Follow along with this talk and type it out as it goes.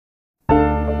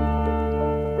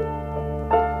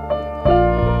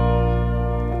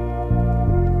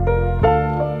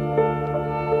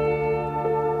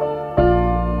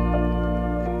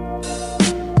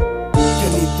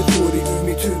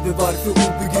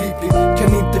obegriplig.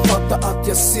 Kan inte fatta att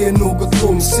jag ser något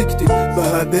långsiktigt.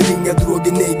 Behöver inga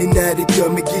droger, nej din närhet gör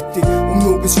mig gittig. Om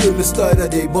något skulle störa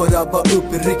dig, bara var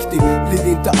uppriktig. Blir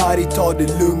inte arg, ta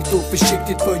det lugnt och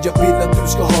försiktigt. För jag vill att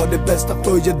du ska ha det bästa,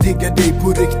 för jag diggar dig på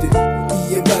riktigt.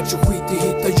 I en värld så skitig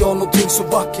hittar jag någonting så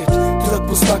vackert. Trött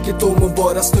på snacket om att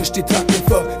vara störst i trakten.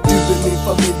 För du är min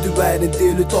familj, du är en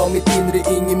del utav mitt inre.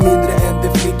 Ingen mindre än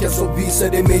den flicka som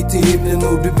visade mig till himlen.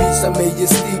 Och du visar mig en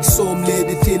stig som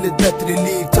leder till ett bättre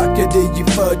liv. Tackar dig i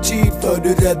förtid för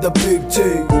du räddar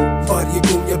bygdtid. Varje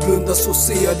gång jag blundar så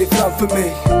ser jag dig framför mig.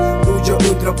 Och jag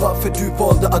undrar varför du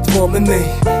valde att vara med mig.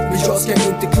 Men jag ska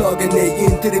inte klaga, nej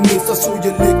inte det minsta. Så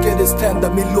jag lyckades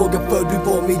tända min låga för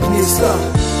du var min gnista.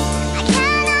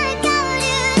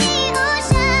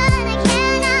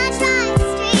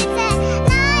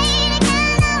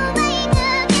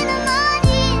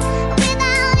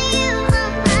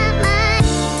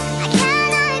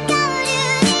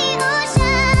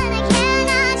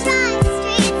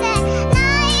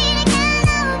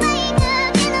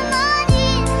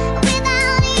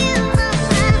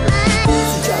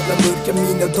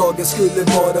 Mina dagar skulle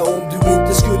vara om du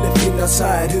inte skulle finnas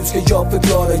här. Hur ska jag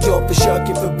förklara? Jag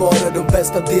försöker förvara de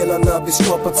bästa delarna vi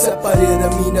skapat. Separera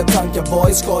mina tankar, vad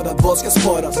är skadat, vad ska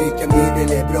sparas? Vilka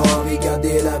medel är bra, vilka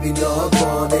delar vill jag ha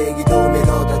kvar? Lägger dem i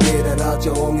rader att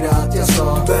jag ångrar att jag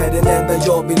sa. Du är den enda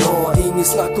jag vill ha, ingen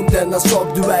snack om denna sak.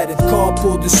 Du är ett kap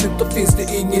och dessutom finns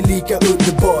det ingen lika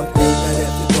underbar. Längtar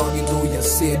efter dagen då jag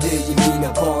ser dig i mina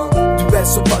barn. Du är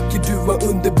så vacker, du har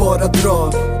underbara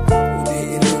drag.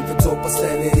 Thompa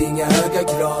ställer inga höga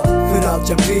krav. För allt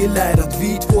jag vill är att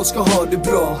vi två ska ha det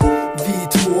bra.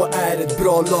 Vi två är ett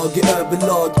bra lag i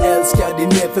överlag. Älskar dig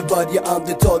mer för varje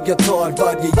andetag jag tar.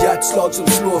 Varje hjärtslag som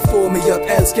slår får mig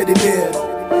att älska dig mer.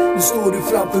 Nu står du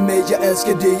framför mig, jag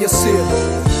älskar dig jag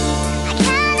ser.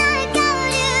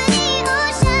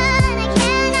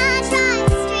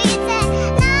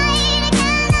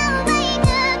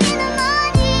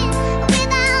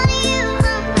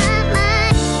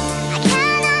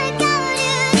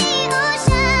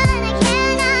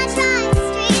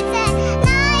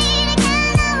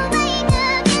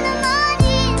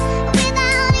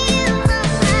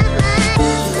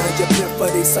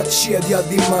 Satt kedjad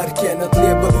i marken, att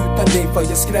leva utan dig, för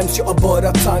jag skräms ju av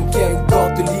bara tanken.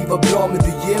 Gatuliv var bra men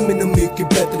du ger mig något mycket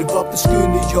bättre. Varför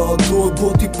skulle jag då gå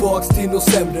tillbaks till något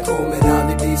sämre? Kommer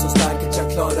aldrig bli så stark att jag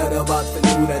klarar av att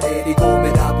förlora det. Det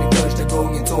kommer aldrig första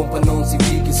gången Thompa någonsin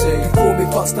viker sig. Du får mig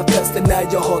fasta fästen när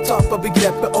jag har tappat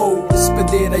begreppet. Oh,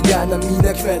 spendera gärna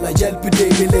mina kvällar, hjälper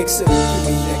dig med läxor. För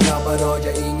mina grabbar har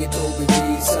jag inget att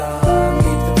bevisa.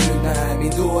 Mitt förflutna är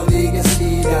min dåliga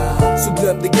sida. Så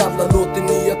glöm det gamla, låt det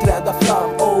nya träda fram.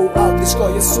 Oh, aldrig ska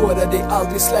jag såra dig,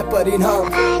 aldrig släppa din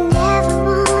hand.